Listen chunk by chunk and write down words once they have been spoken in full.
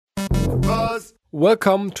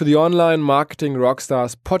Welcome to the Online Marketing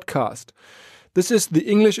Rockstars podcast. This is the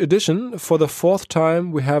English edition. For the fourth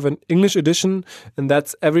time, we have an English edition, and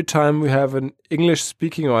that's every time we have an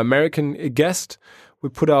English-speaking or American guest. We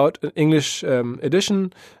put out an English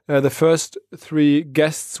edition. The first three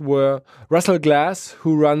guests were Russell Glass,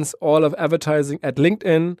 who runs all of advertising at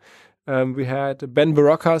LinkedIn. We had Ben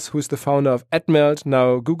Barocas, who's the founder of AdMeld,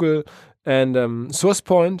 now Google, and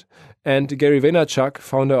SourcePoint, and Gary Vaynerchuk,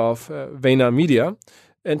 founder of VaynerMedia.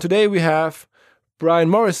 And today we have Brian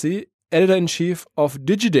Morrissey, editor-in-chief of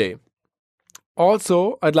Digiday.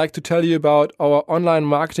 Also, I'd like to tell you about our Online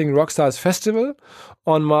Marketing Rockstars Festival.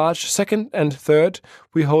 On March 2nd and 3rd,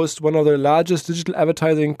 we host one of the largest digital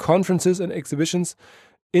advertising conferences and exhibitions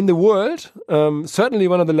in the world. Certainly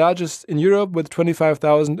one of the largest in Europe with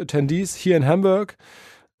 25,000 attendees here in Hamburg.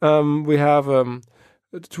 We have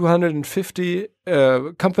 250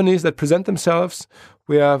 companies that present themselves.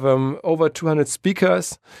 We have over 200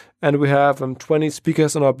 speakers, and we have 20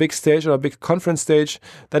 speakers on our big stage, on our big conference stage.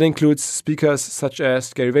 That includes speakers such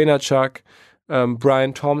as Gary Vaynerchuk,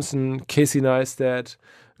 Brian Thompson, Casey Neistat,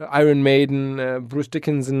 Iron Maiden, Bruce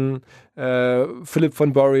Dickinson, Philip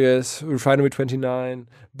von Borries, Refinery 29,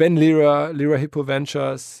 Ben Lira Hippo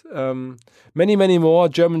Ventures, many, many more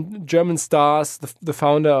German stars, the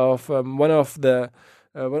founder of one of a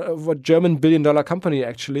German billion-dollar company,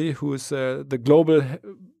 actually, who is the global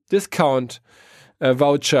discount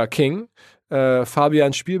voucher king,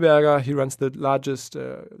 Fabian Spielberger. He runs the largest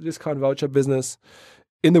discount voucher business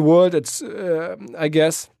in the world. It's, I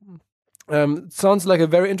guess, it sounds like a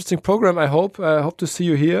very interesting program. I hope to see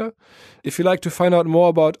you here. If you'd like to find out more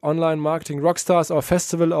about Online Marketing Rockstars, our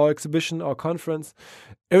festival, our exhibition, our conference,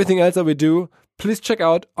 everything else that we do, please check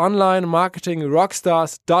out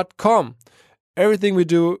onlinemarketingrockstars.com. Everything we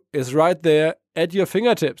do is right there at your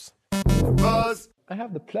fingertips. I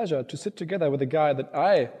have the pleasure to sit together with a guy that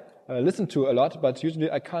I listen to a lot, but usually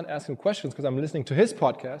I can't ask him questions because I'm listening to his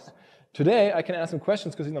podcast. Today I can ask him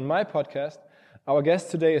questions because he's on my podcast. Our guest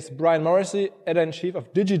today is Brian Morrissey, editor-in-chief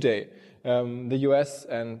of Digiday, the US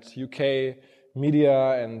and UK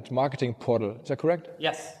media and marketing portal. Is that correct?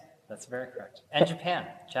 Yes, that's very correct. And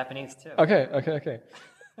Japanese too. Okay.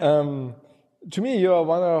 To me, you are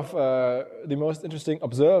one of the most interesting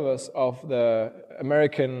observers of the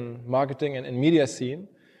American marketing and media scene.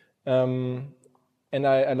 And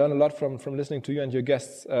I learned a lot from listening to you and your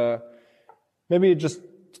guests. Maybe let's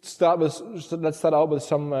start out with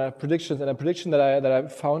some predictions. And a prediction that I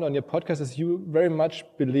found on your podcast is you very much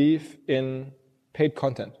believe in paid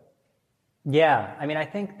content. Yeah, I mean, I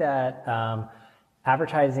think that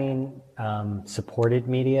advertising supported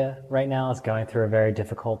media right now is going through a very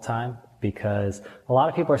difficult time, because a lot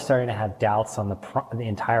of people are starting to have doubts on the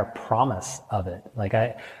entire promise of it. Like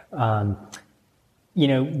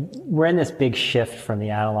we're in this big shift from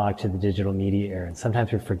the analog to the digital media era, and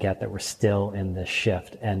sometimes we forget that we're still in this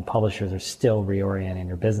shift, and publishers are still reorienting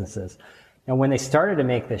their businesses. And when they started to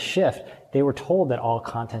make this shift, they were told that all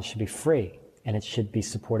content should be free and it should be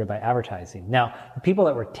supported by advertising. Now, the people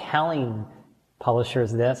that were telling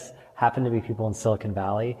publishers this happened to be people in Silicon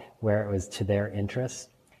Valley, where it was to their interests.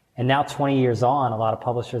 And now 20 years on, a lot of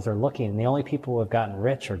publishers are looking, and the only people who have gotten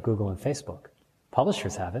rich are Google and Facebook.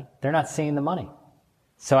 Publishers haven't. They're not seeing the money.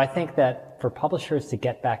 So I think that for publishers to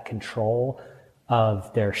get back control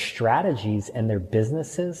of their strategies and their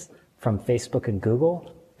businesses from Facebook and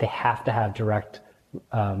Google, they have to have direct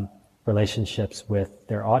relationships with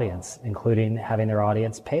their audience, including having their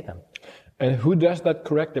audience pay them. And who does that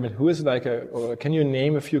correct? I mean, who is or can you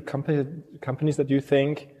name a few companies that you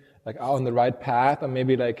think are on the right path, or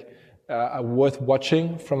maybe are worth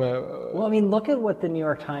watching from a... Well, I mean, look at what the New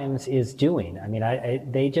York Times is doing. I mean,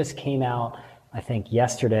 they just came out, I think,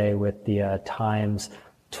 yesterday with the Times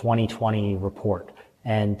 2020 report.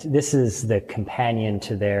 And this is the companion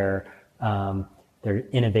to their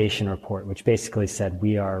innovation report, which basically said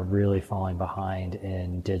we are really falling behind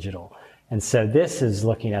in digital. And so this is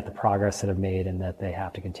looking at the progress that have made and that they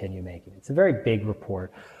have to continue making. It's a very big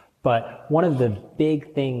report. But one of the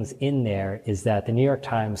big things in there is that the New York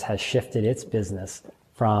Times has shifted its business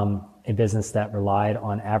from a business that relied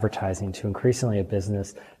on advertising to increasingly a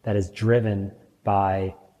business that is driven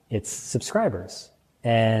by its subscribers.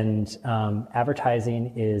 And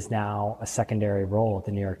advertising is now a secondary role at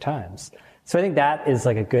the New York Times. So I think that is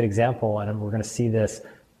a good example, and we're going to see this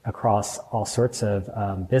across all sorts of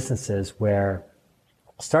businesses where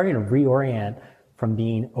starting to reorient from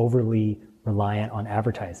being overly reliant on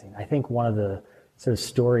advertising. I think one of the sort of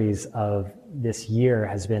stories of this year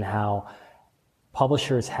has been how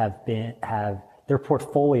publishers have their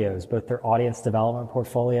portfolios, both their audience development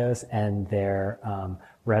portfolios and their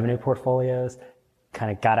revenue portfolios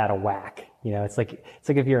kind of got out of whack. It's like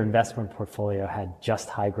if your investment portfolio had just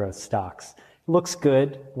high growth stocks. It looks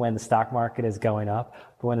good when the stock market is going up,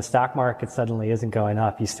 but when the stock market suddenly isn't going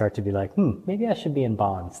up, you start to be like, maybe I should be in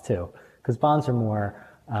bonds too, because bonds are more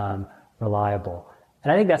reliable.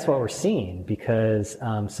 And I think that's what we're seeing, because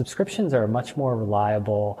subscriptions are a much more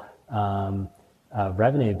reliable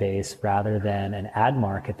revenue base rather than an ad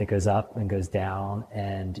market that goes up and goes down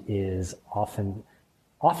and is often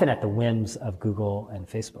at the whims of Google and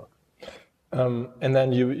Facebook. And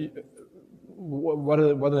then what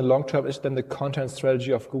in the long term is then the content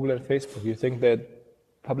strategy of Google and Facebook? You think that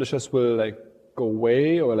publishers will like go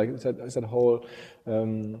away, or like is that whole?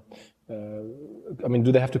 Do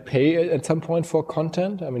they have to pay at some point for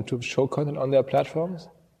content? To show content on their platforms?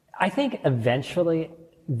 I think eventually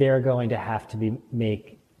they're going to have to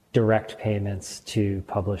make direct payments to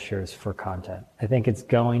publishers for content. I think it's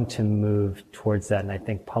going to move towards that, and I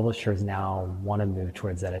think publishers now want to move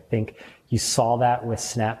towards that. I think you saw that with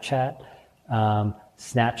Snapchat.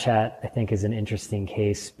 Snapchat, I think, is an interesting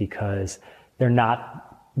case because they're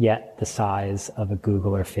not yet the size of a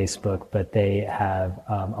Google or Facebook, but they have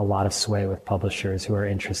a lot of sway with publishers who are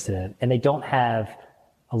interested in it. And they don't have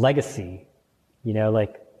a legacy,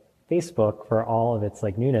 like Facebook, for all of its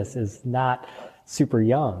like newness, is not super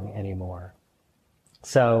young anymore.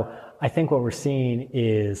 So I think what we're seeing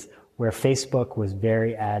is where Facebook was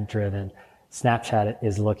very ad driven, Snapchat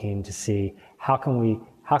is looking to see how can we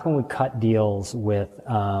cut deals with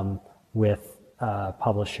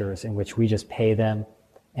publishers in which we just pay them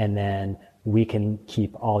and then we can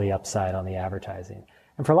keep all the upside on the advertising.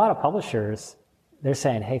 And for a lot of publishers, they're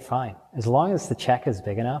saying, hey, fine, as long as the check is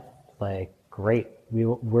big enough, like, great.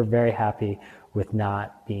 We're very happy with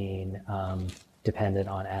not being dependent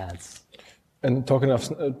on ads. And talking about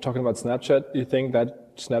Snapchat, do you think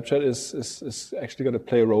that Snapchat is actually going to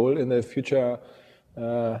play a role in the future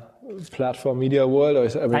platform media world? Or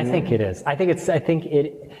is it I think it is. I think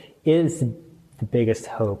it is the biggest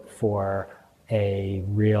hope for a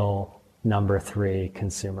real number 3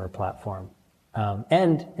 consumer platform,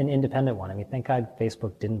 and an independent one. Thank God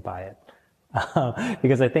Facebook didn't buy it,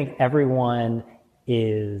 because I think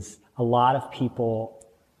a lot of people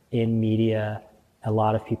in media, a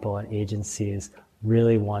lot of people in agencies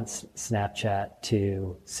really want Snapchat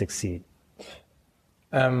to succeed.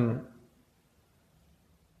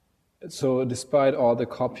 So despite all the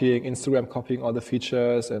Instagram copying all the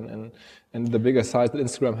features and the bigger size that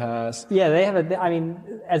Instagram has. Yeah, they have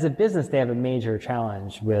as a business, they have a major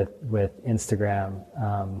challenge with Instagram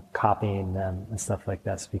copying them and stuff like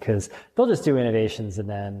this, because they'll just do innovations. And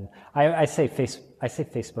then I say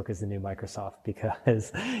Facebook is the new Microsoft,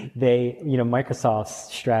 because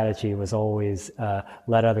Microsoft's strategy was always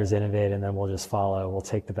let others innovate and then we'll just follow, we'll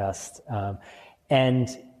take the best. And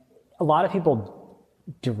a lot of people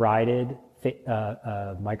derided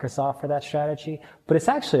Microsoft for that strategy, but it's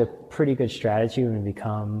actually a pretty good strategy when you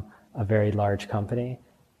become a very large company.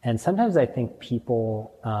 And sometimes I think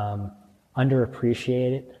people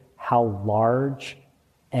underappreciate how large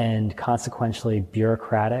and consequentially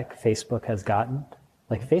bureaucratic Facebook has gotten.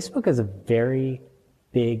 Like, Facebook is a very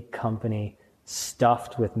big company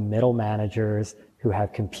stuffed with middle managers who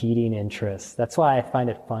have competing interests. That's why I find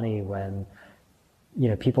it funny when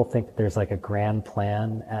people think that there's like a grand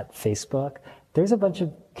plan at Facebook. There's a bunch of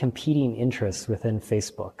competing interests within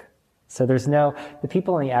Facebook. So the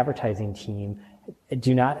people on the advertising team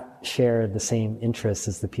do not share the same interests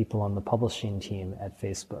as the people on the publishing team at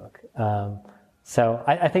Facebook. So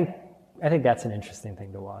I think that's an interesting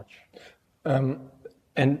thing to watch. But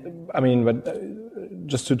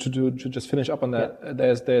just to just finish up on that,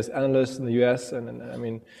 yeah. There's analysts in the US,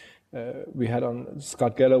 and we had on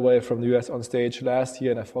Scott Galloway from the US on stage last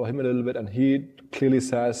year, and I follow him a little bit, and he clearly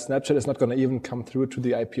says Snapchat is not going to even come through to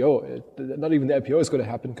the IPO. Not even the IPO is going to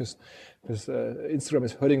happen because Instagram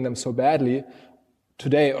is hurting them so badly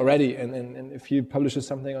today already. And if he publishes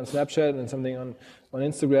something on Snapchat and something on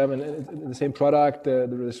Instagram and the same product, the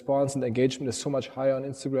response and the engagement is so much higher on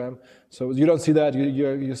Instagram. So you don't see that?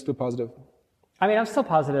 You're still positive? I'm still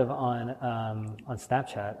positive on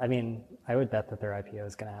Snapchat. I would bet that their IPO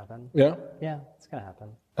is going to happen. Yeah? Yeah, it's going to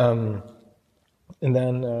happen. And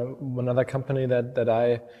then one other company that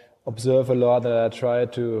I observe a lot, that I try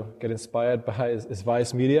to get inspired by is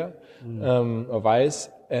Vice Media, or Vice.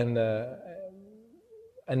 And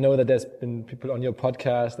I know that there's been people on your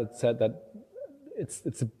podcast that said that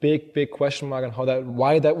it's a big question mark on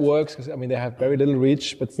why that works, because they have very little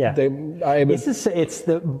reach, but yeah. They are able.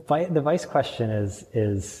 The Vice question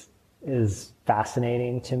is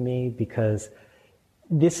fascinating to me, because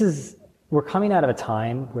we're coming out of a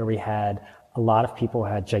time where we had a lot of people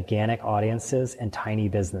had gigantic audiences and tiny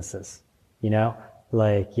businesses,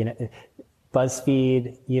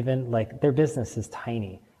 BuzzFeed, even, like, their business is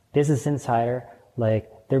tiny. Business Insider,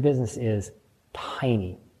 like, their business is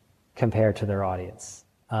tiny compared to their audience.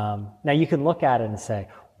 Now you can look at it and say,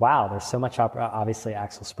 wow, there's so much, obviously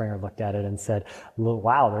Axel Springer looked at it and said,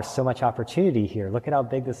 wow, there's so much opportunity here. Look at how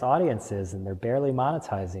big this audience is and they're barely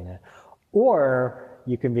monetizing it. Or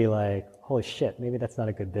you can be like, holy shit, maybe that's not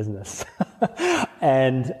a good business.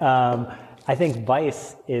 And I think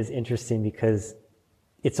Vice is interesting because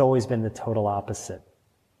it's always been the total opposite.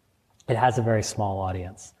 It has a very small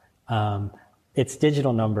audience. Its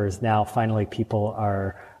digital numbers now, finally, people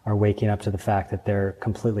are waking up to the fact that they're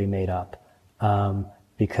completely made up,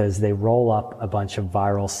 because they roll up a bunch of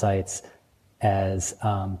viral sites as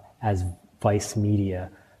Vice Media,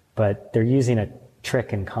 but they're using a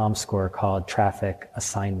trick in ComScore called traffic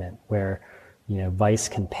assignment, where Vice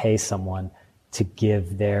can pay someone to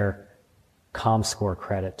give their ComScore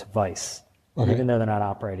credit to Vice. Okay. Even though they're not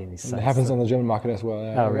operating these sites. It happens on the German market as well.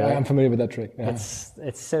 Yeah. Oh, really? I'm familiar with that trick. Yeah. It's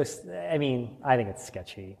so, I think it's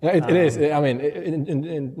sketchy. Yeah, it is. I mean,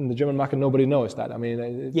 in the German market, nobody knows that. I mean,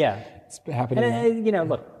 it's happening. And,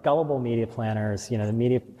 look, gullible media planners, the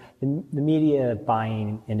media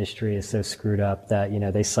buying industry is so screwed up that,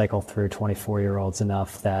 they cycle through 24-year-olds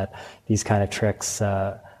enough that these kind of tricks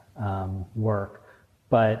work.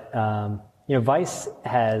 But, Vice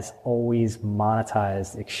has always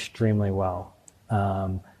monetized extremely well.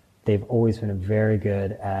 They've always been very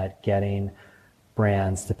good at getting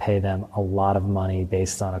brands to pay them a lot of money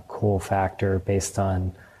based on a cool factor, based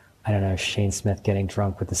on, I don't know, Shane Smith getting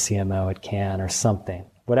drunk with the CMO at Cannes or something.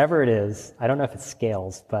 Whatever it is, I don't know if it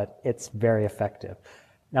scales, but it's very effective.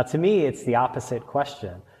 Now, to me, it's the opposite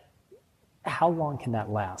question. How long can that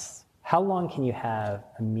last? How long can you have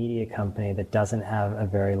a media company that doesn't have a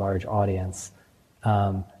very large audience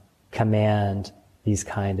command these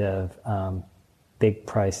kind of big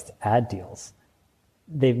priced ad deals?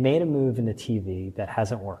 They've made a move into TV that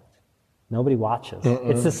hasn't worked. Nobody watches.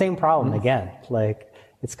 It's the same problem again. Like,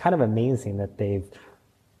 it's kind of amazing that they've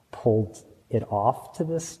pulled it off to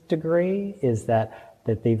this degree, is that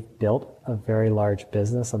they've built a very large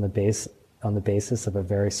business on the basis of a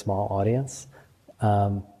very small audience.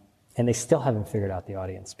 And they still haven't figured out the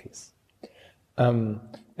audience piece. And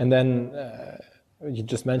then you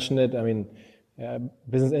just mentioned it. I mean,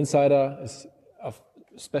 Business Insider is of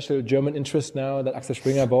special German interest now that Axel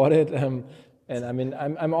Springer bought it. And I mean,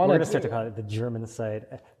 I'm on it. We're going to start to call it the German site,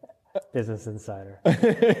 Business Insider,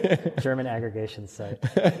 German aggregation site.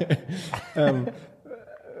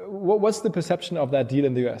 What's the perception of that deal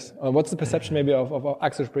in the US? What's the perception maybe of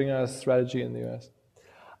Axel Springer's strategy in the US?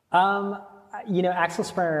 Axel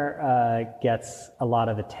Springer gets a lot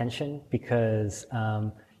of attention because,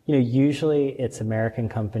 usually it's American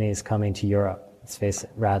companies coming to Europe, let's face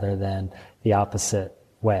it, rather than the opposite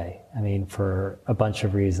way. I mean, for a bunch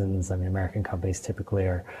of reasons. I mean, American companies typically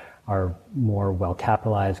are more well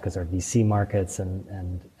capitalized because they're VC markets,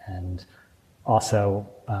 and also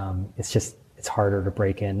it's harder to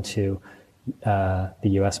break into the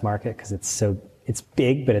U.S. market because it's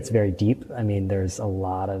big, but it's very deep. I mean, there's a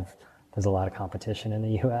lot of competition in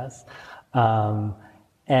the U.S.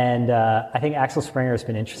 And I think Axel Springer has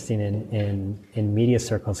been interesting in media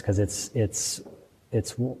circles because it's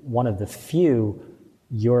one of the few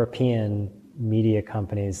European media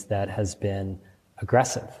companies that has been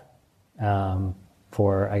aggressive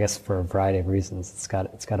for a variety of reasons. It's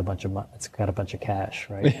got a bunch of cash,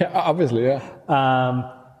 right? Yeah, obviously, yeah.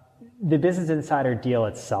 The Business Insider deal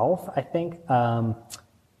itself, I think,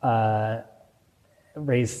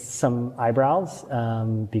 raised some eyebrows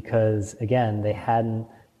because, again, they hadn't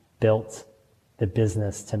built the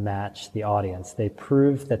business to match the audience. They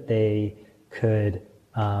proved that they could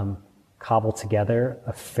cobble together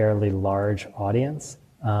a fairly large audience,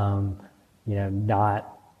 not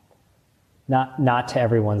to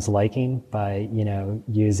everyone's liking by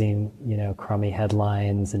using crummy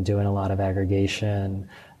headlines and doing a lot of aggregation.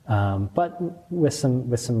 But with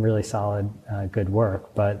some really solid good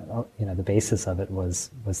work, but the basis of it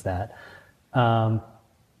was that,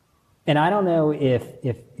 and I don't know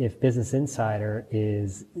if Business Insider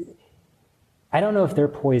I don't know if they're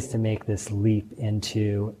poised to make this leap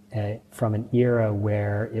into from an era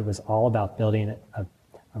where it was all about building a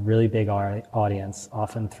really big audience,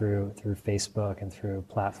 often through Facebook and through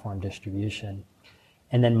platform distribution,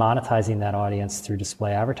 and then monetizing that audience through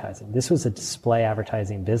display advertising. This was a display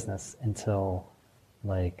advertising business until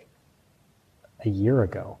like a year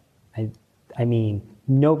ago. I mean,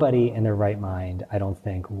 nobody in their right mind, I don't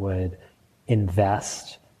think, would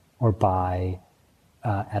invest or buy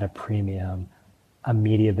at a premium a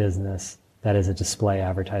media business that is a display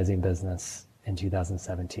advertising business in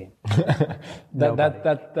 2017.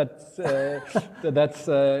 That's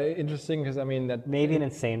interesting, because I mean that maybe an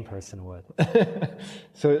insane person would.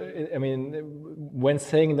 So I mean, when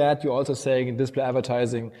saying that, you're also saying display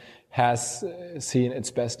advertising has seen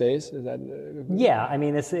its best days. Is that yeah, I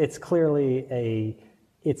mean it's clearly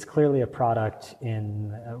a product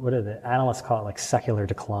in what do the analysts call it, like secular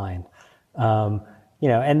decline.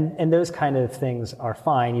 And those kind of things are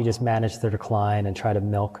fine. You just manage the decline and try to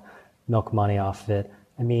milk money off of it.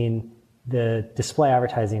 I mean, the display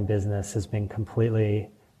advertising business has been completely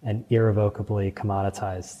and irrevocably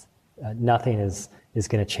commoditized. Nothing is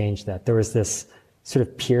going to change that. There was this sort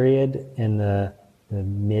of period in the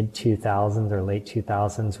mid 2000s or late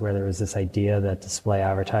 2000s where there was this idea that display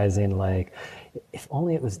advertising, like, if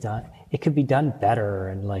only it was done, it could be done better,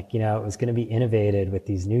 and like, it was going to be innovated with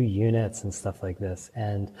these new units and stuff like this.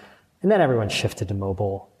 And then everyone shifted to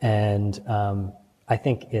mobile, and I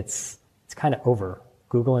think it's kind of over.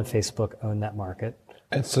 Google and Facebook own that market.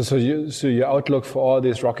 And so your outlook for all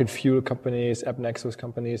these rocket fuel companies, AppNexus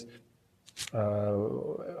companies,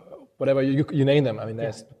 whatever you name them. I mean,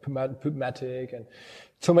 there's Pubmatic and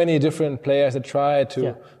so many different players that try to.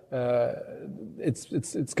 Yeah.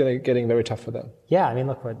 It's getting very tough for them. Yeah, I mean,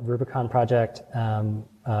 look, what Rubicon Project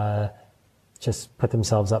just put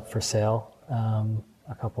themselves up for sale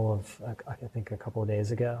a couple of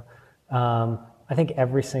days ago. I think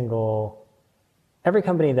every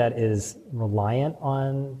company that is reliant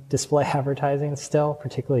on display advertising still,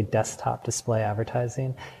 particularly desktop display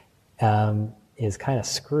advertising, is kind of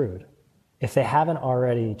screwed if they haven't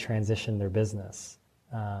already transitioned their business.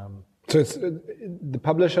 So it's the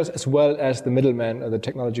publishers as well as the middlemen or the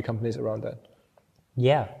technology companies around that.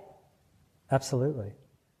 Yeah, absolutely.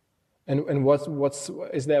 And what's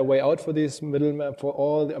is there a way out for these middlemen, for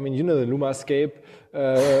all? I mean, the Lumascape,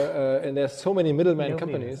 and there's so many middleman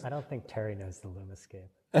companies. I don't think Terry knows the Lumascape.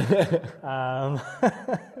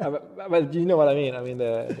 But you know what I mean. I mean,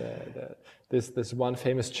 this one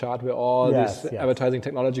famous chart where all these advertising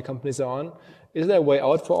technology companies are on. Is there a way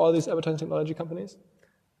out for all these advertising technology companies?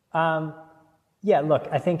 Yeah, look,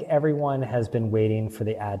 I think everyone has been waiting for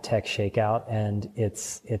the ad tech shakeout, and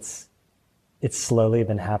it's slowly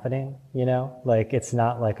been happening, like it's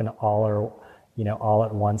not like an all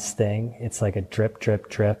at once thing. It's like a drip, drip,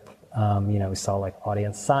 drip. We saw like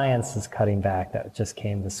Audience Science is cutting back. That just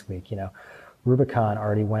came this week. Rubicon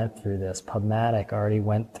already went through this. Pubmatic already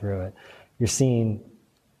went through it. You're seeing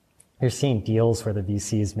deals where the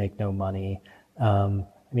VCs make no money. I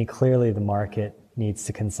mean, clearly the market needs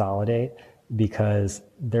to consolidate because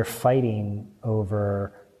they're fighting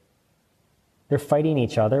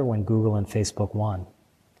each other when Google and Facebook won.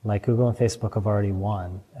 Like Google and Facebook have already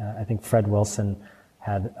won. I think Fred Wilson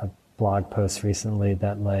had a blog post recently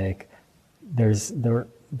that like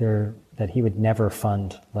that he would never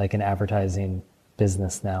fund like an advertising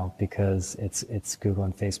business now because it's Google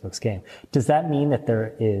and Facebook's game. Does that mean that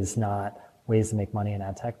there is not ways to make money in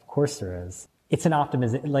ad tech? Of course there is. It's an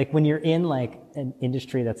optimism. Like when you're in like an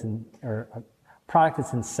industry or a product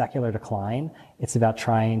that's in secular decline, it's about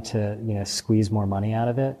trying to, squeeze more money out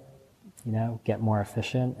of it, get more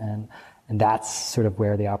efficient. And that's sort of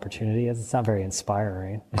where the opportunity is. It's not very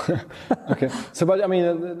inspiring. Okay. So, but I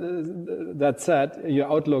mean, that said, your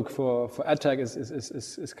outlook for ad tech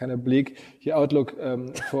is kind of bleak. Your outlook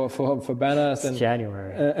for banners it's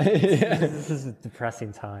January. This is a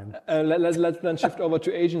depressing time. Let's then shift over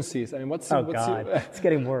to agencies. I mean, it's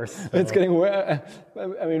getting worse. So. It's getting worse.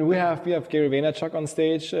 I mean, we have Gary Vaynerchuk on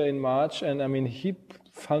stage in March, and I mean, he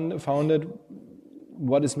founded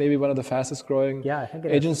what is maybe one of the fastest growing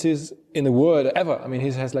agencies in the world ever. I mean, he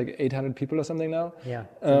has like 800 people or something now. Yeah,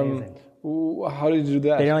 it's amazing. How did you do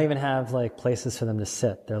that? They don't even have like places for them to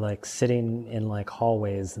sit. They're like sitting in like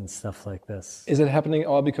hallways and stuff like this. Is it happening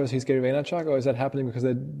all because he's Gary Vaynerchuk, or is that happening because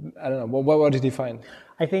I don't know. What did he find?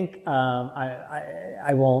 I think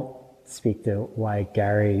I won't speak to why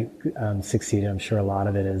Gary succeeded. I'm sure a lot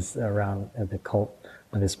of it is around the cult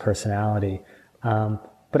of his personality.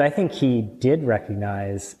 But I think he did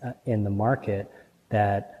recognize in the market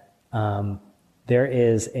that there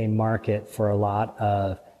is a market for a lot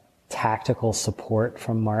of tactical support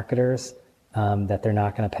from marketers that they're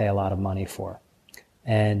not going to pay a lot of money for.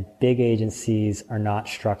 And big agencies are not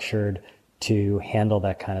structured to handle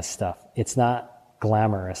that kind of stuff. It's not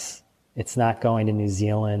glamorous. It's not going to New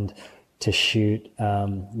Zealand to shoot,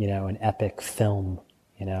 an epic film.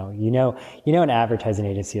 An advertising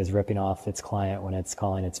agency is ripping off its client when it's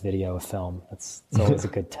calling its video a film. It's always a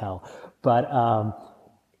good tell. But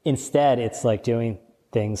instead, it's like doing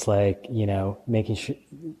things like,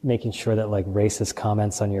 making sure that like racist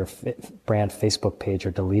comments on your brand Facebook page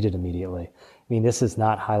are deleted immediately. I mean, this is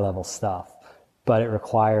not high level stuff, but it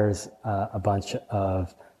requires a bunch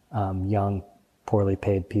of young, poorly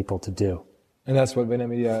paid people to do. And that's what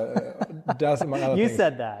VaynerMedia does, among other You things.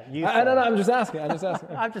 said that. I don't know. I'm just asking.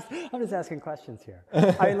 I'm just asking questions here.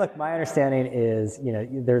 I mean, look, my understanding is,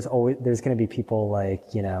 there's going to be people like,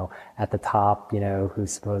 at the top, who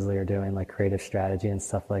supposedly are doing like creative strategy and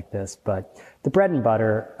stuff like this. But the bread and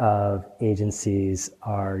butter of agencies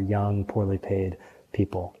are young, poorly paid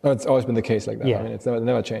people. Oh, it's always been the case like that. Yeah. I mean, it's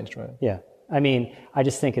never changed, right? Yeah. I mean, I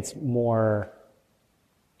just think it's more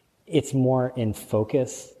in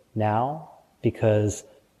focus now because,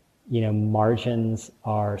 margins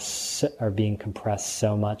are being compressed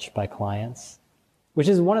so much by clients, which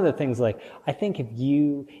is one of the things, like, I think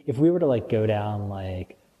if we were to like go down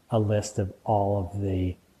like a list of all of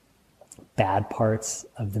the bad parts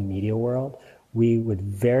of the media world, we would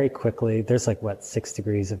very quickly, there's like 6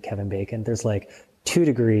 degrees of Kevin Bacon. There's like 2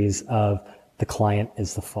 degrees of the client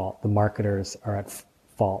is the fault. The marketers are at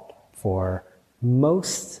fault for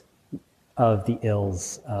most of the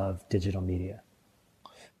ills of digital media.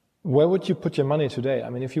 Where would you put your money today? I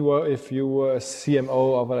mean, if you were a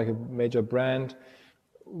CMO of like a major brand,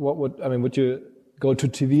 would you go to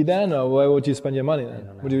TV then, or where would you spend your money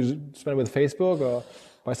then? Would you spend it with Facebook or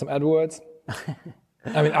buy some AdWords?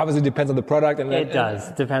 I mean, obviously it depends on the product. It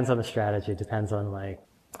does. Depends on the strategy. Depends on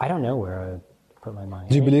I don't know where I would put my money.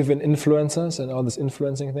 Do you believe in influencers and all this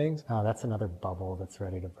influencing things? Oh, that's another bubble that's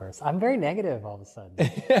ready to burst. I'm very negative all of a sudden.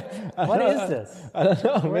 What is this? I don't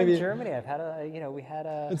know. We're maybe in Germany. I've had we had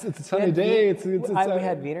a. It's a sunny day. We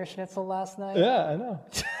had Wiener Schnitzel last night. Yeah, I know.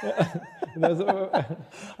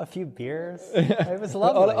 A few beers. It was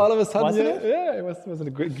lovely. All of a sudden, wasn't it? Yeah, it was a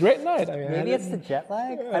great night. I mean, maybe it's the jet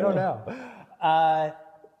lag. I don't know. I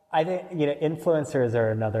think influencers are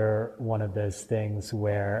another one of those things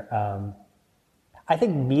where. I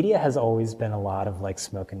think media has always been a lot of like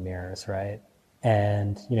smoke and mirrors, right?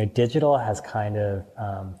 And, digital has kind of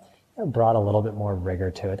brought a little bit more rigor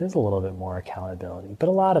to it. There's a little bit more accountability, but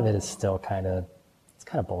a lot of it is still kind of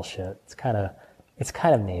bullshit. It's kind of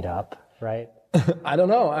made up, right? I don't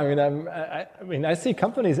know. I mean, I see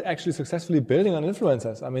companies actually successfully building on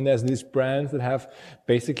influencers. I mean, there's these brands that have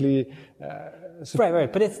basically...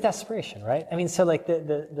 Right. But it's desperation, right? I mean, so like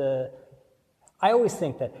I always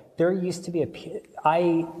think that there used to be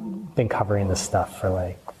I've been covering this stuff for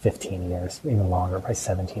like 15 years, even longer, probably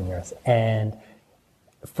 17 years. And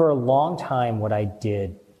for a long time, what I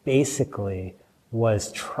did basically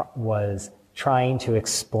was trying to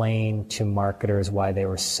explain to marketers why they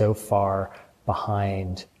were so far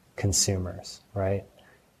behind consumers, right?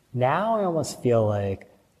 Now I almost feel like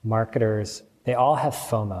marketers, they all have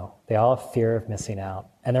FOMO. They all have fear of missing out.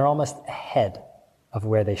 And they're almost ahead of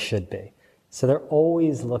where they should be. So they're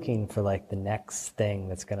always looking for like the next thing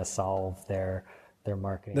that's going to solve their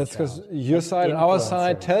marketing. That's because your side and our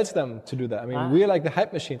side tells them to do that. I mean, we're like the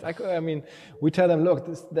hype machines. I mean, we tell them, look,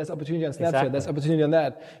 there's opportunity on Snapchat, exactly. There's opportunity on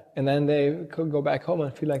that. And then they could go back home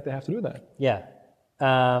and feel like they have to do that. Yeah.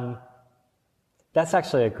 That's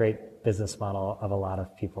actually a great business model of a lot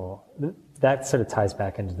of people. That sort of ties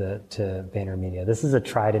back into to VaynerMedia. This is a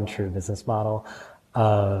tried and true business model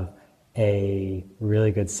of a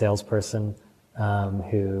really good salesperson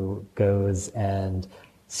who goes and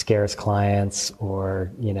scares clients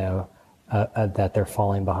or, that they're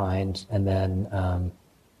falling behind and then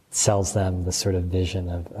sells them the sort of vision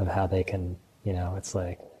of how they can, it's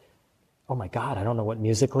like, oh my God, I don't know what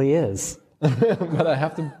Musical.ly is. But I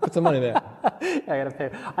have to put some money there. I gotta pay.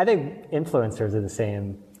 I think influencers are the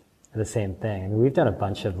same thing. I mean, we've done a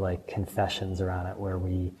bunch of like confessions around it where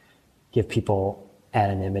we give people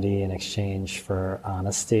anonymity in exchange for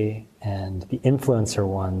honesty, and the influencer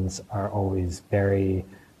ones are always very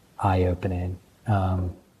eye-opening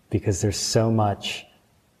because there's such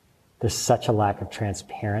a lack of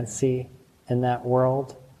transparency in that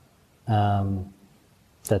world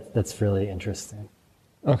that's really interesting.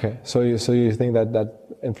 Okay, so you think that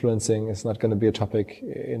influencing is not going to be a topic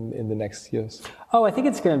in the next years? Oh, I think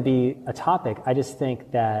it's going to be a topic. I just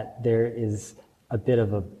think that there is a bit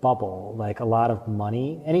of a bubble, like a lot of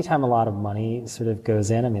money. Anytime a lot of money sort of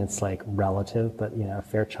goes in, I mean, it's like relative, but a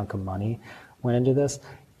fair chunk of money went into this.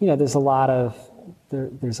 There's always a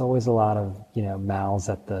lot of mouths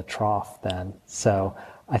at the trough then. So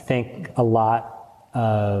I think a lot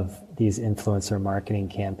of these influencer marketing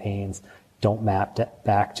campaigns don't map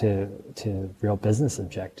back to real business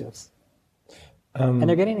objectives. And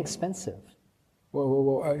they're getting expensive.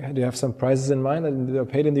 Well, do you have some prices in mind that are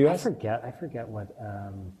paid in the US? I forget what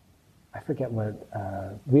I forget what,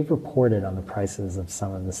 we've reported on the prices of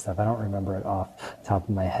some of this stuff. I don't remember it off the top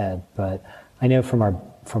of my head, but I know from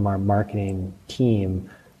our marketing team,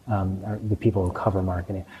 the people who cover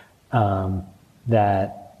marketing,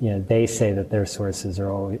 that, they say that their sources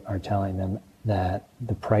are telling them that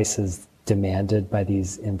the prices demanded by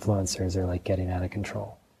these influencers are like getting out of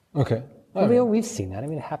control. Okay. We've seen that. I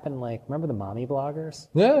mean, it happened remember the mommy bloggers?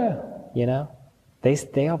 Yeah.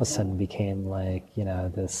 They all of a sudden became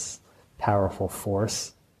this powerful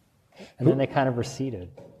force, and then they kind of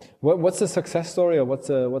receded. What's the success story, or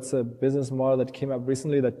what's a business model that came up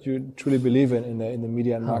recently that you truly believe in the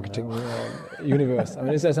media and marketing universe? I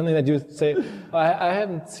mean, is there something that you say, I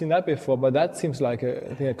haven't seen that before, but that seems like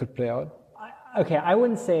a thing that could play out? Okay, I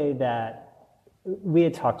wouldn't say that. We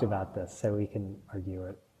had talked about this, so we can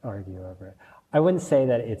argue over it. I wouldn't say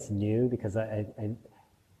that it's new, because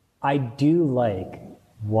I do like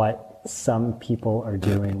what some people are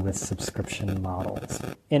doing with subscription models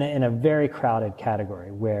in a very crowded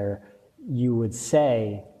category where you would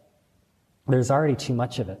say there's already too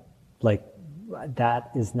much of it. Like, that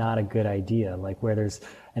is not a good idea. Like, where there's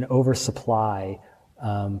an oversupply,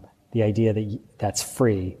 the idea that's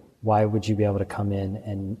free, why would you be able to come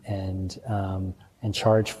in and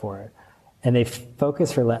charge for it? And they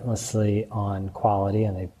focus relentlessly on quality,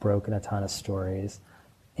 and they've broken a ton of stories.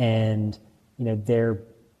 And, they're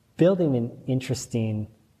building an interesting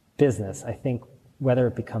business. I think whether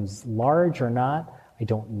it becomes large or not, I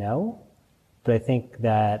don't know. But I think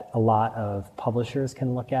that a lot of publishers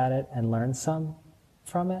can look at it and learn some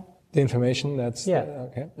from it. The information,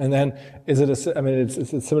 okay. And then it's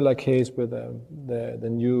a similar case with the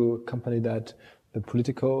new company that the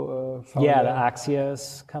Politico founded. Yeah, the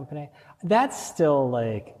Axios company. That's still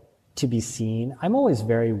to be seen. I'm always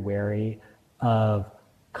very wary of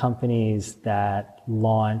companies that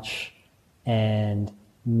launch and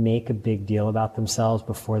make a big deal about themselves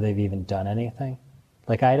before they've even done anything.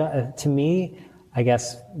 To me, I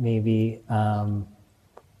guess maybe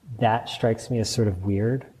that strikes me as sort of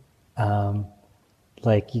weird.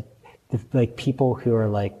 People who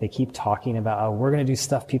are they keep talking about, oh, we're going to do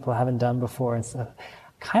stuff people haven't done before and stuff. I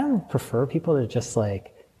kind of prefer people to just why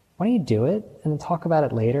don't you do it and then talk about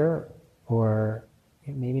it later, or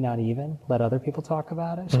maybe not even let other people talk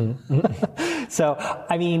about it. Mm-hmm. So,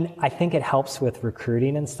 I mean, I think it helps with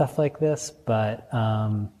recruiting and stuff like this, but,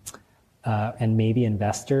 and maybe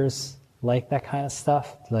investors like that kind of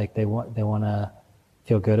stuff. They want to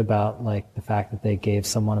feel good about the fact that they gave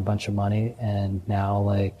someone a bunch of money and now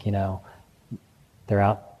they're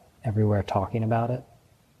out everywhere talking about it.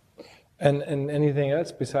 And anything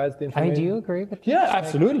else besides the information? I mean, do you agree with that? Yeah,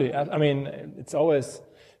 absolutely. I mean, it's always,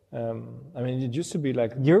 it used to be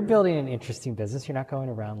You're building an interesting business. You're not going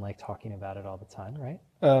around talking about it all the time, right?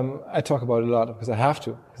 I talk about it a lot because I have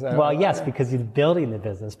to. Yes, because you're building the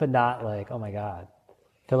business, but not oh my God,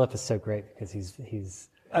 Philip is so great because he's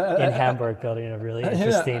in Hamburg building a really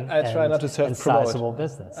interesting and sizable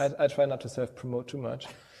business. I try not to self-promote too much.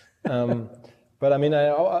 But I mean, I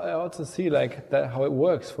also see that how it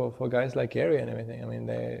works for guys like Gary and everything.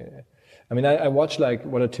 I mean, I watch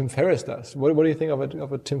what a Tim Ferriss does. What do you think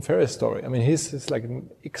of a Tim Ferriss story? I mean, he's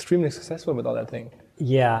extremely successful with all that thing.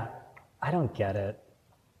 Yeah, I don't get it.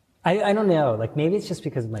 I don't know. Maybe it's just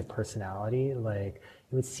because of my personality. It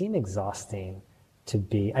would seem exhausting to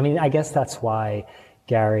be. I mean, I guess that's why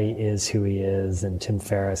Gary is who he is and Tim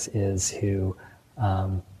Ferriss is who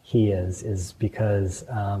he is because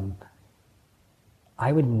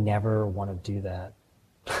I would never want to do that.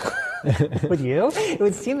 Would you? It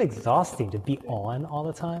would seem exhausting to be on all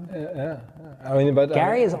the time. Yeah. I mean, but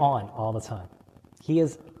Gary is on all the time. He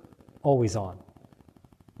is always on.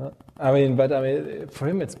 For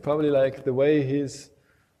him, it's probably the way he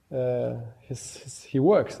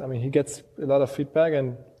works. I mean, he gets a lot of feedback,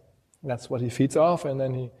 and that's what he feeds off. And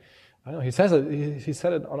then he says it. He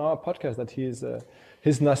said it on our podcast that his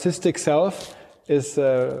narcissistic self is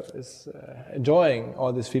enjoying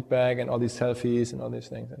all this feedback and all these selfies and all these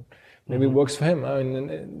things. And maybe it works for him. I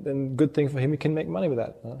mean, then good thing for him. He can make money with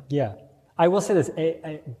that. Huh? Yeah, I will say this,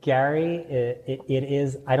 Gary. It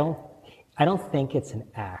is. I don't think it's an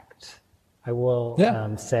act. I will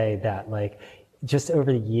say that. Just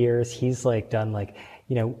over the years, he's done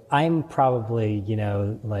I'm probably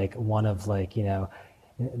one of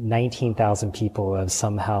 19,000 people who have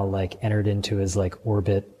somehow entered into his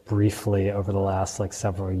orbit briefly over the last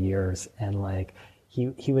several years, and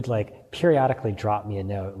he would periodically drop me a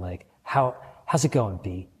note how's it going,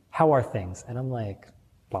 B? How are things? And I'm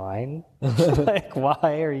fine.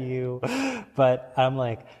 Why are you? But I'm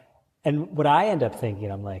and what I end up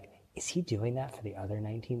thinking, I'm is he doing that for the other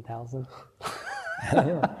 19,000?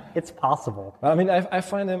 It's possible. I mean, I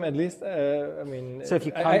find him at least. I mean, so if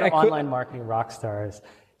you come to Online Marketing Rockstars,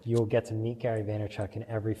 you'll get to meet Gary Vaynerchuk, and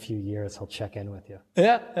every few years he'll check in with you.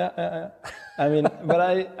 Yeah. I mean, but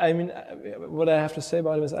I mean, what I have to say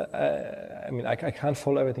about him is, I can't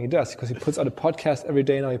follow everything he does because he puts out a podcast every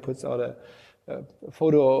day now. He puts out a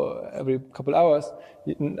photo every couple hours.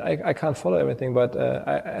 I can't follow everything, but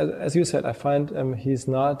as you said, I find he's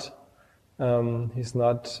not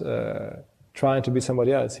trying to be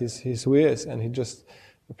somebody else. He's who he is, and he just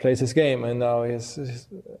plays his game. And now he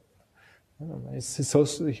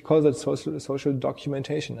calls it social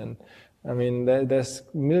documentation. And I mean, there's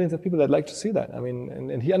millions of people that like to see that. I mean,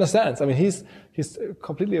 and he understands. I mean, he's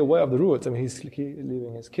completely aware of the rules. I mean, he's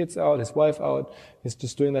leaving his kids out, his wife out. He's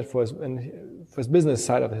just doing that for his business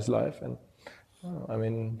side of his life. And I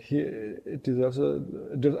mean, I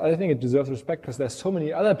think it deserves respect because there's so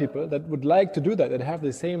many other people that would like to do that have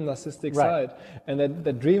the same narcissistic side and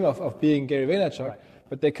that dream of being Gary Vaynerchuk. Right.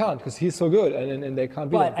 But they can't because he's so good, and they can't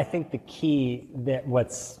be. But I think the key that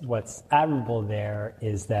what's admirable there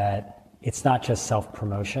is that it's not just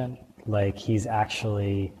self-promotion. Like he's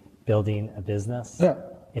actually building a business. Yeah.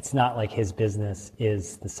 It's not like his business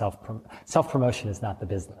is the self-promotion is not the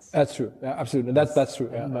business. That's true. Yeah, absolutely. That's true.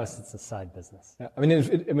 Yeah. Most it's a side business. Yeah. I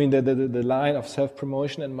mean, the line of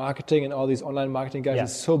self-promotion and marketing and all these online marketing guys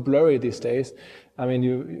is so blurry these days. I mean,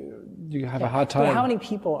 you have a hard time. But how many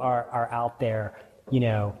people are out there, you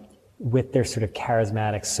know, with their sort of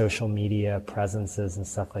charismatic social media presences and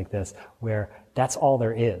stuff like this, where that's all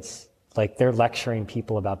there is. Like they're lecturing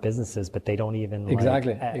people about businesses, but they don't even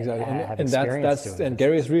exactly. Have and that's and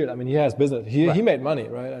Gary's real. I mean, he has business. He made money,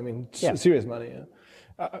 right? I mean, serious money.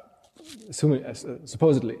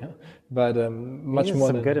 Supposedly, but much more.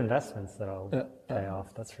 Some good investments that'll pay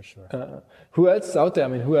off. That's for sure. Who else is out there? I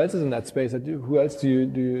mean, who else is in that space? Who else do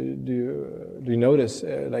you notice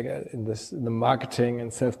in the marketing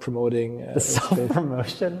and self-promoting? The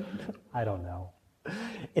self-promotion? I don't know.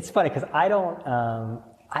 It's funny because I don't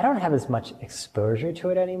have as much exposure to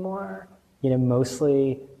it anymore. You know,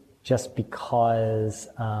 mostly just because.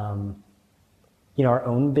 You know, our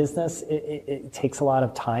own business, it takes a lot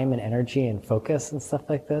of time and energy and focus and stuff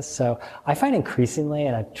like this. So I find increasingly,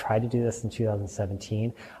 and I've tried to do this in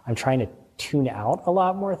 2017, I'm trying to tune out a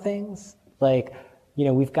lot more things. Like, you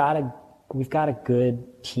know, we've got a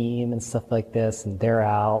good team and stuff like this, and they're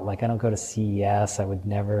out. Like, I don't go to CES. I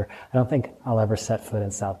don't think I'll ever set foot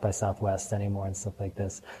in South by Southwest anymore and stuff like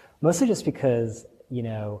this. Mostly just because, you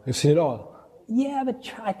know. You've seen it all. Yeah,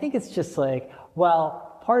 but I think it's just like,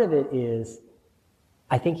 well, part of it is,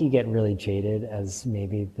 I think you get really jaded, as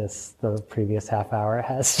maybe the previous half hour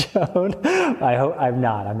has shown. I hope I'm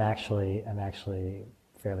not. I'm actually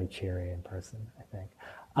fairly cheery in person, I think.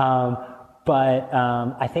 But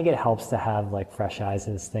I think it helps to have like fresh eyes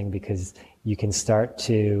in this thing because you can start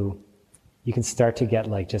to get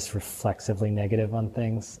like just reflexively negative on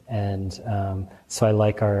things, and so I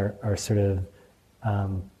like our sort of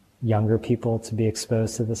younger people to be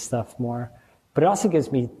exposed to this stuff more. But it also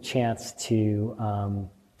gives me a chance to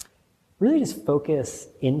really just focus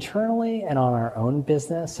internally and on our own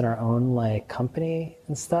business and our own like company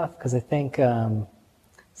and stuff. Because I think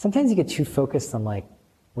sometimes you get too focused on like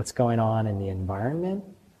what's going on in the environment,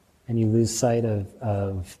 and you lose sight of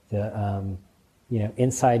the you know,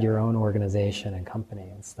 inside your own organization and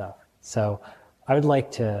company and stuff. So I would like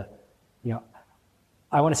to, you know,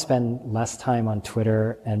 I want to spend less time on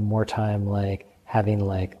Twitter and more time like having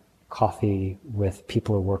like coffee with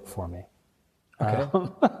people who work for me.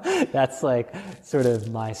 Okay. That's like sort of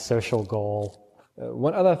my social goal.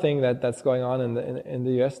 One other thing that's going on in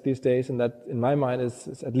the US these days, and that in my mind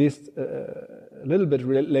is at least a little bit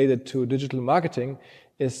related to digital marketing,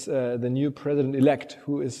 is the new president-elect,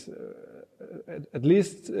 who is at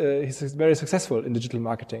least he's very successful in digital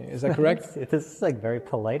marketing. Is that correct? This is like very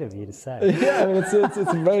polite of you to say. Yeah, I mean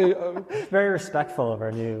it's very very respectful of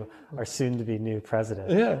our soon-to-be new president.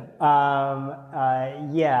 Yeah.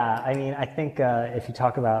 Yeah. I mean, I think if you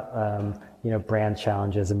talk about you know, brand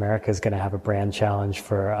challenges, America's going to have a brand challenge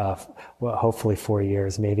for well, hopefully 4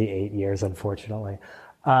 years, maybe 8 years, unfortunately.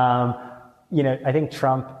 You know, I think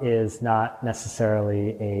Trump is not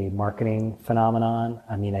necessarily a marketing phenomenon.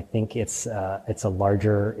 I mean, I think it's a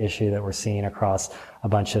larger issue that we're seeing across a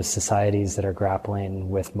bunch of societies that are grappling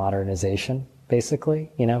with modernization,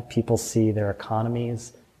 basically. You know, people see their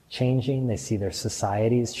economies changing, they see their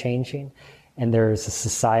societies changing, and there's a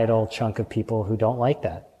societal chunk of people who don't like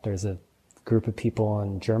that. There's a group of people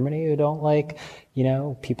in Germany who don't like, you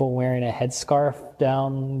know, people wearing a headscarf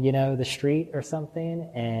down, you know, the street or something.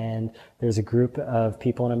 And there's a group of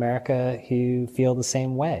people in America who feel the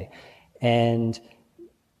same way. And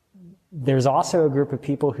there's also a group of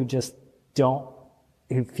people who just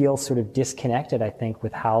who feel sort of disconnected, I think,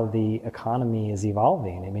 with how the economy is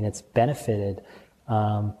evolving. I mean, it's benefited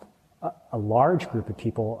a large group of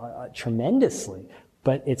people tremendously,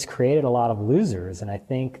 but it's created a lot of losers. And I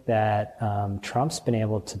think that Trump's been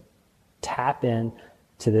able to tap in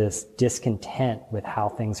to this discontent with how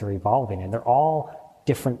things are evolving. And they're all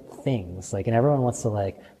different things. And everyone wants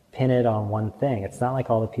to pin it on one thing. It's not like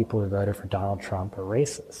all the people who voted for Donald Trump are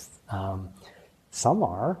racist. Some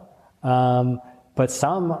are. But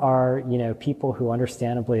some are, people who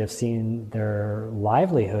understandably have seen their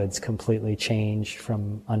livelihoods completely changed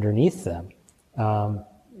from underneath them,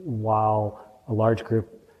 while a large group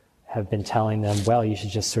have been telling them, well, you should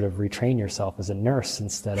just sort of retrain yourself as a nurse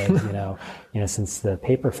instead of, since the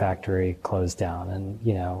paper factory closed down. And,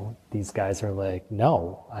 these guys are like,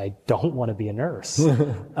 no, I don't want to be a nurse.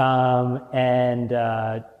 I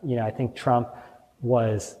think Trump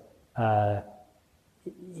was...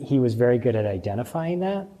 he was very good at identifying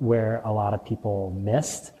that, where a lot of people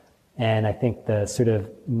missed. And I think the sort of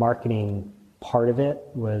marketing part of it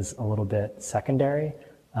was a little bit secondary.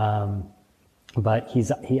 But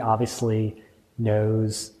he obviously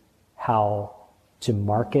knows how to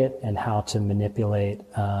market and how to manipulate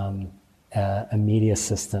a media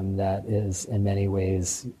system that is in many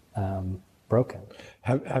ways broken.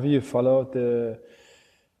 Have you followed the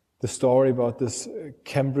story about this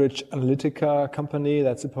Cambridge Analytica company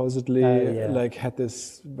that supposedly had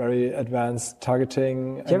this very advanced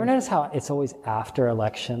targeting? Do you ever notice how it's always after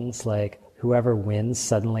elections, whoever wins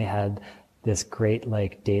suddenly had this great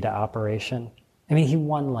data operation? I mean, he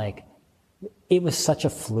won it was such a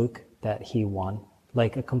fluke that he won, a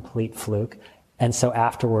complete fluke. And so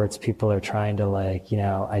afterwards people are trying to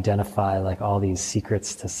identify all these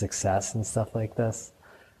secrets to success and stuff like this.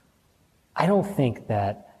 I don't think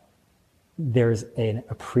that there's an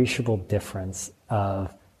appreciable difference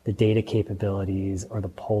of the data capabilities or the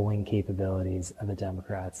polling capabilities of the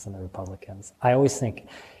Democrats and the Republicans. I always think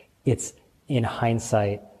it's, in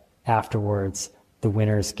hindsight, afterwards, the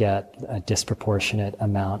winners get a disproportionate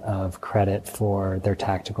amount of credit for their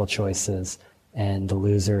tactical choices, and the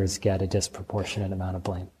losers get a disproportionate amount of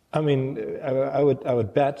blame. I mean, I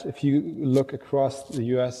would bet if you look across the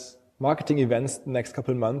U.S. marketing events the next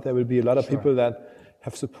couple of months, there will be a lot of people that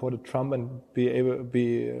have supported Trump and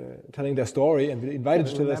be telling their story and be invited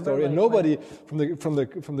to their story, and nobody from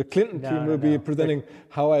the Clinton team will be presenting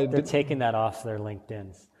they're taking that off their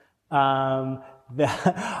LinkedIns. I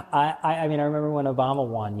remember when Obama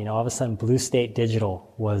won. All of a sudden, Blue State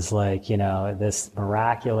Digital was this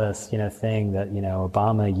miraculous thing that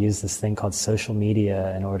Obama used this thing called social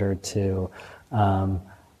media in order to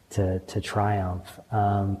triumph.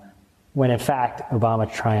 When in fact, Obama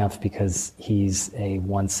triumphed because he's a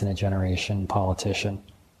once-in-a-generation politician.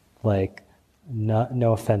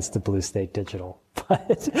 No offense to Blue State Digital,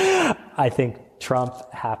 but I think Trump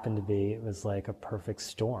happened to be, it was a perfect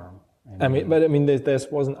storm. There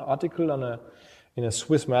was an article in a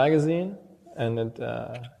Swiss magazine, and it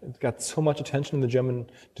got so much attention in the German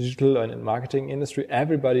digital and marketing industry.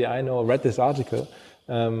 Everybody I know read this article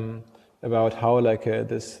about how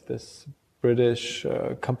this British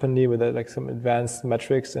company with some advanced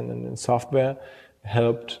metrics and software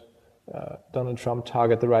helped Donald Trump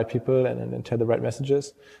target the right people and tell the right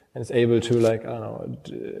messages, and is able to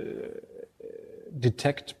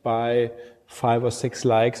detect by 5 or 6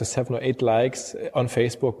 likes or 7 or 8 likes on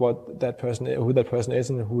Facebook who that person is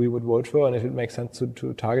and who he would vote for, and if it makes sense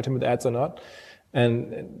to target him with ads or not.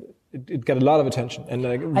 And it got a lot of attention. And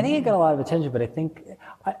I think it got a lot of attention, but I think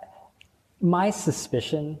my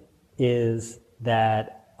suspicion is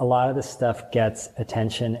that a lot of this stuff gets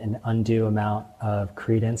attention and undue amount of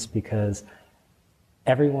credence because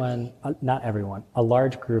not everyone, a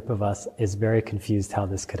large group of us is very confused how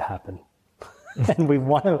this could happen. And we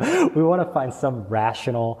want to find some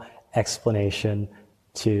rational explanation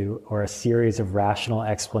or a series of rational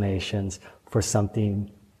explanations for something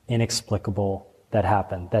inexplicable that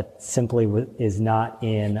happened, that simply is not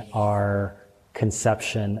in our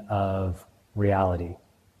conception of reality.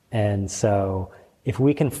 And so if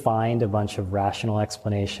we can find a bunch of rational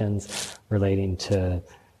explanations relating to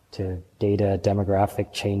data,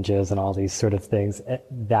 demographic changes, and all these sort of things,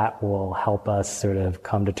 that will help us sort of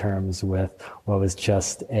come to terms with what was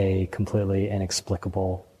just a completely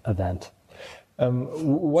inexplicable event.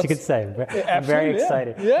 What you could say. I'm very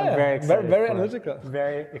excited. Yeah. I'm very excited. Very analytical.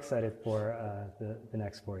 Very excited for the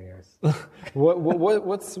next 4 years.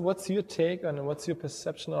 What's your take on, what's your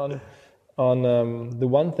perception on the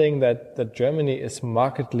one thing that Germany is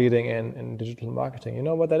market leading in digital marketing? You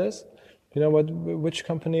know what that is? You know which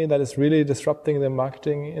company that is really disrupting the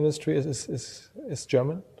marketing industry is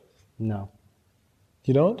German? No.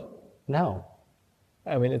 You don't? No.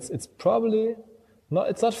 I mean, it's probably not.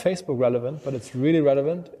 It's not Facebook relevant, but it's really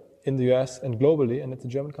relevant in the US and globally, and it's a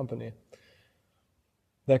German company.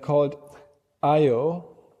 They're called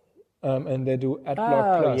IO, and they do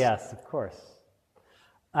AdBlock Plus. Oh, yes, of course.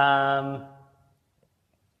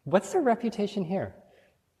 What's their reputation here?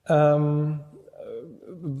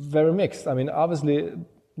 Very mixed. I mean, obviously,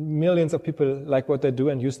 millions of people like what they do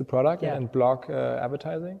and use the product and block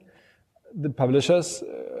advertising. The publishers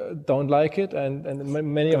don't like it, and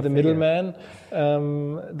many of the middlemen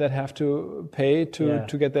that have to pay to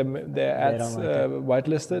get their ads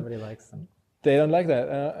whitelisted. Nobody likes them. They don't like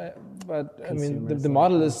that. But I mean, the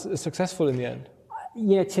model is successful in the end.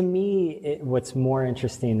 Yeah, to me, what's more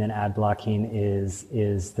interesting than ad blocking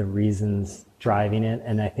is the reasons driving it.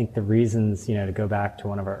 And I think the reasons, to go back to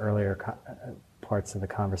one of our earlier parts of the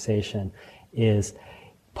conversation, is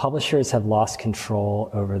publishers have lost control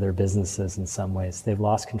over their businesses in some ways. They've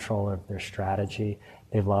lost control of their strategy.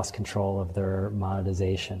 They've lost control of their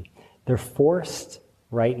monetization. They're forced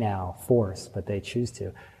right now, but they choose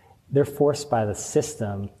to. They're forced by the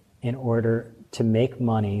system in order to make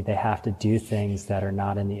money. They have to do things that are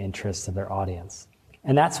not in the interests of their audience.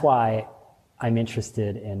 And that's why I'm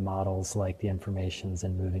interested in models like the informations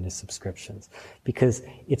and moving to subscriptions, because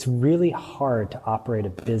it's really hard to operate a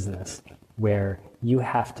business where you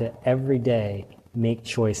have to every day make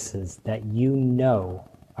choices that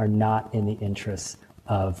are not in the interests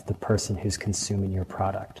of the person who's consuming your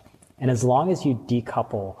product. And as long as you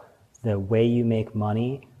decouple the way you make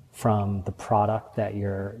money from the product that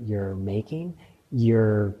you're making,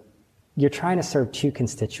 you're trying to serve two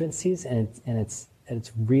constituencies, and it's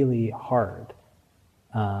really hard.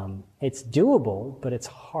 It's doable, but it's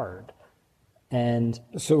hard. And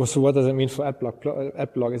so what does it mean for AdBlock?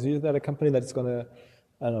 AdBlock, is that a company that's going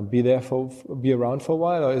to be around for a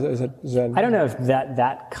while, or is it? I don't know if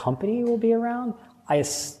that company will be around. I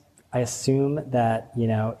assume that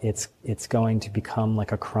it's going to become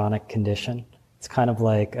like a chronic condition. It's kind of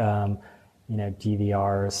like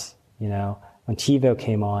DVRs. When TiVo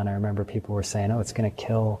came on, I remember people were saying, "Oh, it's going to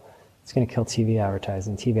kill TV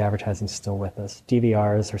advertising." TV advertising is still with us.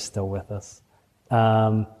 DVRs are still with us.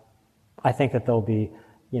 I think that there'll be,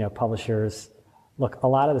 publishers. Look, a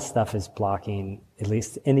lot of the stuff is blocking, at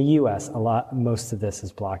least in the U.S. Most of this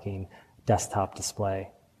is blocking desktop display,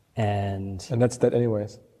 and that's that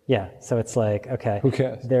anyways. Yeah, so it's like, okay, who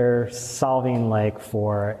cares? They're solving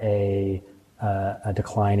for a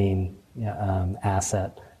declining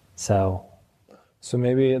asset. So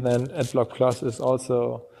maybe then AdBlock Plus is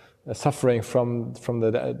also suffering from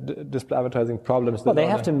the display advertising problems. Well, they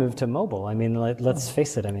have to move to mobile. I mean, let's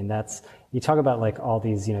face it. I mean, you talk about all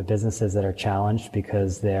these businesses that are challenged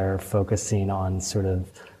because they're focusing on sort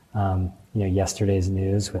of yesterday's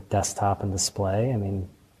news with desktop and display. I mean,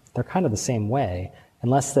 they're kind of the same way,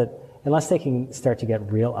 unless they can start to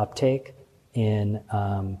get real uptake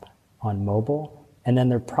on mobile. And then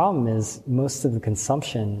their problem is most of the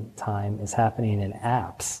consumption time is happening in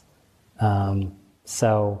apps.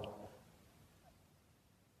 So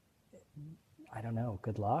I don't know.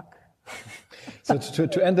 Good luck. So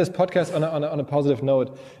to end this podcast on a positive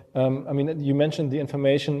note, I mean, you mentioned the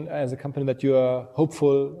information as a company that you are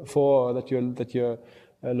hopeful for, or that you're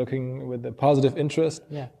looking with a positive interest.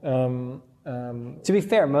 Yeah. To be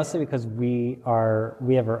fair, mostly because we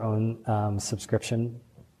have our own subscription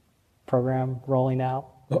program rolling out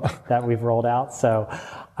that we've rolled out. So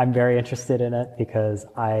I'm very interested in it because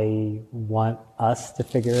I want us to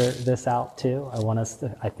figure this out too.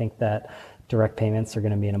 I think that direct payments are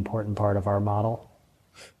going to be an important part of our model.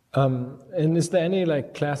 And is there any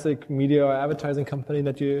classic media or advertising company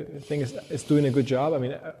that you think is doing a good job? I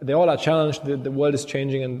mean, they all are challenged. The world is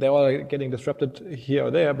changing and they all are getting disrupted here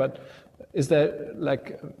or there. But is there a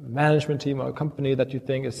management team or a company that you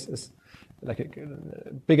think is like a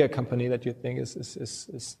bigger company that you think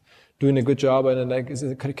is doing a good job and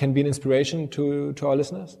can be an inspiration to our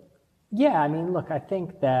listeners? Yeah, I mean, look, I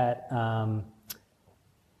think that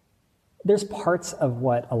there's parts of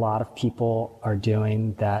what a lot of people are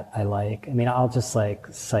doing that I like. I mean, I'll just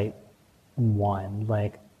cite one.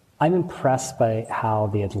 I'm impressed by how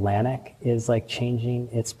The Atlantic is changing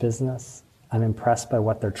its business. I'm impressed by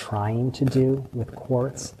what they're trying to do with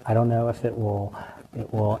Quartz. I don't know if it will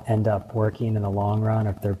end up working in the long run,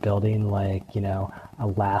 or if they're building a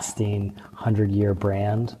lasting 100-year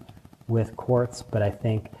brand with Quartz. But I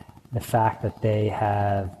think the fact that they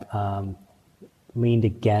have leaned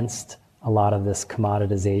against a lot of this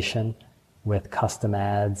commoditization with custom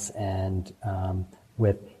ads and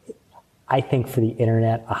I think for the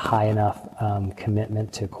internet, a high enough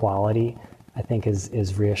commitment to quality, I think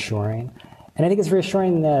is reassuring. And I think it's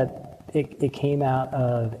reassuring that it came out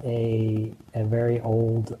of a very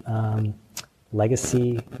old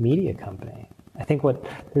legacy media company. I think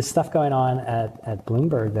there's stuff going on at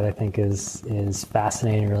Bloomberg that I think is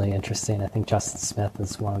fascinating, really interesting. I think Justin Smith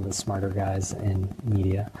is one of the smarter guys in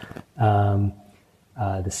media, the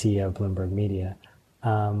CEO of Bloomberg Media.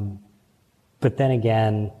 But then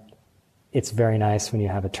again, it's very nice when you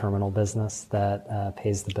have a terminal business that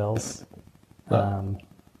pays the bills.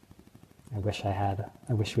 I wish we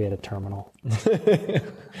had a terminal.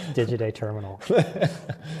 Digiday terminal.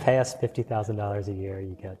 Pay us $50,000 a year,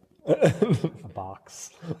 you get a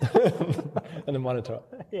box. And a monitor.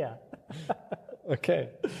 Yeah. Okay.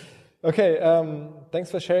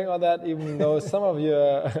 Thanks for sharing all that, even though some of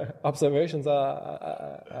your observations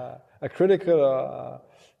are critical or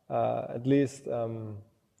at least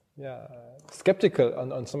skeptical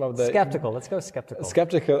on some of the... Skeptical. Let's go skeptical.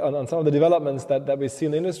 Skeptical on some of the developments that we see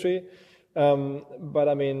in the industry. But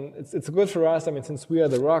I mean, it's good for us. I mean, since we are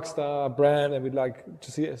the rockstar brand and we'd like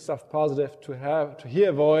to see stuff positive, to hear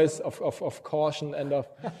a voice of caution and of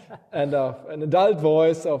an adult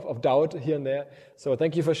voice of doubt here and there. So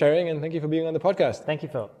thank you for sharing and thank you for being on the podcast. Thank you,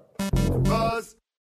 Philip. Buzz.